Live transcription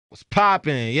What's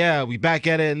poppin'? Yeah, we back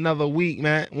at it another week,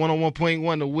 man.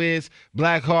 101.1 The Wiz,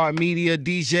 Blackheart Media,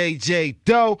 DJ J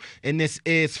Doe, and this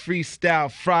is Freestyle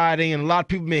Friday. And a lot of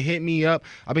people been hitting me up.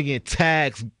 I've been getting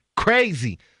tags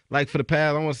crazy, like for the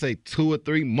past, I want to say 2 or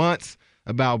 3 months,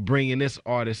 about bringing this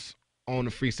artist on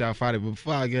the Freestyle Friday. But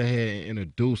before I get ahead and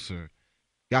introduce her,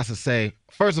 got to say,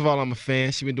 first of all, I'm a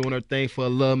fan. She been doing her thing for a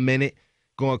little minute.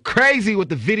 Going crazy with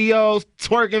the videos,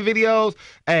 twerking videos.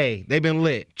 Hey, they been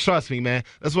lit. Trust me, man.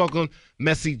 Let's welcome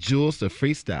Messy Jules to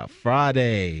Freestyle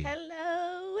Friday.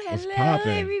 Hello,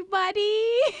 everybody.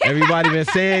 Everybody been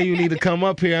saying you need to come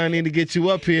up here. I need to get you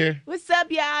up here. What's up,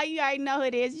 y'all? You already know who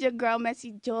it is. Your girl,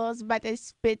 Messy Jules, about to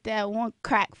spit that one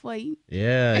crack for you.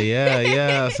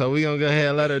 Yeah. So we gonna go ahead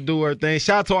and let her do her thing.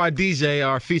 Shout out to our DJ,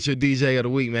 our featured DJ of the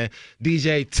week, man.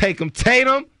 DJ Tatum.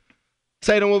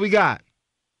 Tatum, what we got?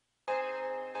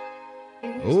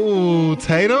 Ooh,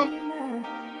 Tatum.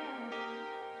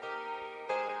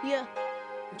 Yeah.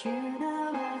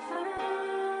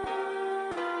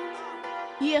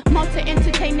 Yeah,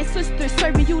 multi-entertainment sisters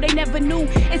serving you, they never knew.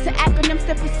 It's an acronym,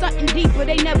 step for something deeper,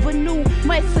 they never knew.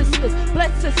 My sisters,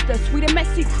 blood sisters, we the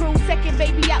messy crew. Second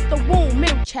baby out the womb,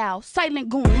 middle child, silent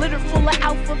goon. Litter full of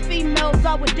alpha females,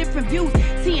 all with different views.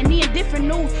 Seeing me in different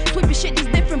news, sweeping shit,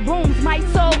 just different brooms. My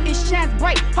soul, it shines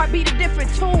bright, heartbeat a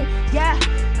different tune. Yeah,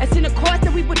 it's in the course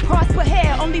that we would prosper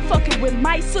here. Only fucking with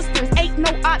my sisters, ain't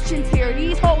no options here.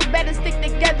 These hoes better stick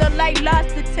together like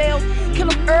lobster tails. Kill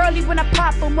them early when I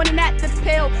pop them, running at the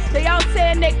pill. They all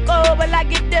saying they go, but I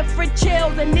get different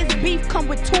chills. And this beef come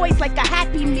with toys like a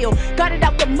Happy Meal. Got it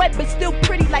out the mud, but still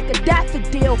pretty like a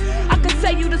daffodil. I can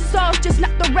say you the sauce, just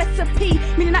not the recipe.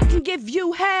 Meaning I can give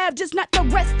you half, just not the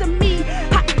rest of me.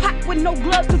 Hot pot with no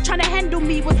gloves, still trying to handle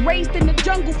me. Was raised in the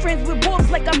jungle, friends with wolves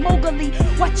like I'm Mowgli.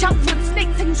 Watch out for the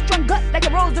snakes and you strung up like a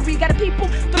rosary. Got a people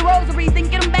through the rosary, then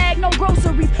get them bag, no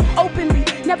groceries. Openly,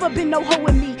 never been no hoe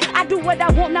in me. I do what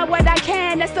I want, not what I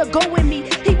can, that's the go in me.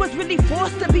 He was really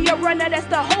forced to be a runner, that's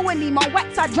the hoe in him. On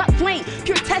wax, I drop flame,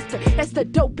 pure tester, that's the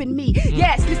dope in me.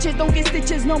 Yeah, snitches don't get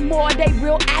stitches no more, they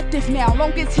real active now.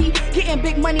 Long as he getting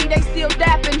big money, they still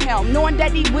dapping him. Knowing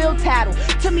that he will tattle,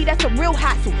 to me that's a real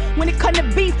hassle. When it come to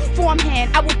beef,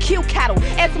 farmhand, I will kill cattle.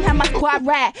 As some have my squad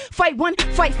ride, fight one,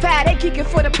 fight five, they kicking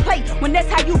for the plate. When that's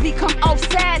how you become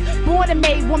offside, born and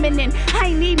made woman, and I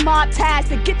ain't need mob ties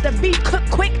to get the beef cooked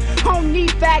quick. I don't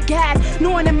need fat guys,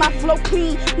 knowing that my flow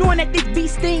clean, knowing that this beat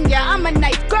sting. Yeah, I'm a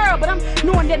nice girl, but I'm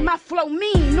knowing that my flow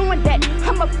mean, knowing that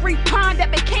I'm a free pawn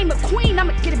that became a queen.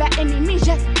 I'ma get it by any means,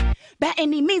 yes, by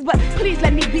any means, but please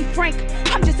let me be frank.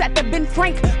 I'm just at the Ben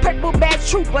Frank, purple badge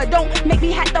trooper. Don't make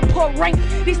me have to pull rank.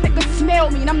 These niggas smell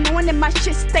me, and I'm knowing that my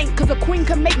shit stink. Cause a queen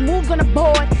can make moves on the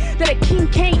board that a king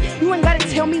can't. You ain't gotta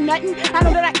tell me nothing. I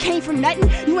know that I came from nothing.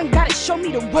 You ain't gotta show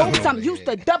me the ropes. I'm used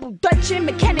to double dutching,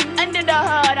 mechanic under the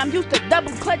hood. I'm used to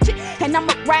double clutching, and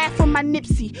I'ma ride for my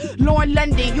Nipsey. Lauren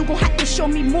London, you gon' have to show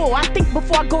me more. I think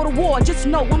before I go to war, just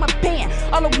know I'm a band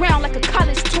all around like a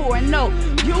college tour. And no,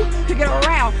 you can get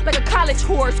around like a college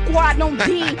whore. Squad on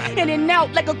team, in and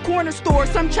out like a corner store.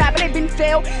 Some try, but they been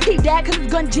failed. He died cause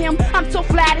his gun jam. I'm so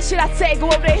fly, the shit I say go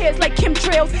over their heads like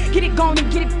chemtrails. Get it gone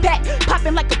and get it back,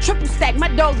 popping like a triple stack. My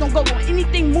dogs don't go on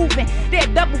anything moving, they're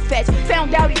double fetch.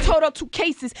 Found out he totaled 2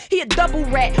 cases, he a double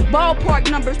rat. Ballpark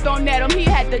numbers thrown at him, he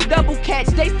had the double catch.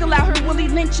 They still out here Willie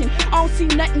lynching, I don't see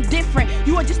nothing different.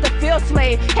 You are just a field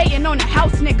slave, hating on the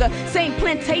house nigga. Same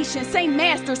plantation, same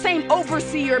master, same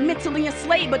overseer. Mentally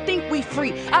enslaved, but think we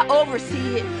free, I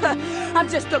oversee it. I'm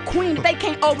just a queen that they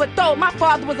can't overthrow. My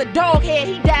father was a dog head,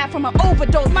 he died from an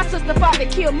overdose. My sister father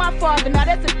killed my father, now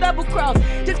that's a double cross.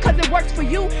 Just cause it works for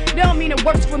you, they don't mean it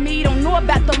works for me. Don't know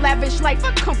about the lavish life,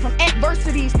 I come from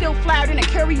adversity. Still flyer than a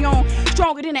carry-on,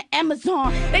 stronger than an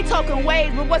Amazon. They talking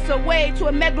waves, but what's a wave to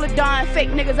a megalodon? Fake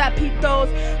niggas, I peep those,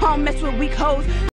 I don't mess with weak hoes.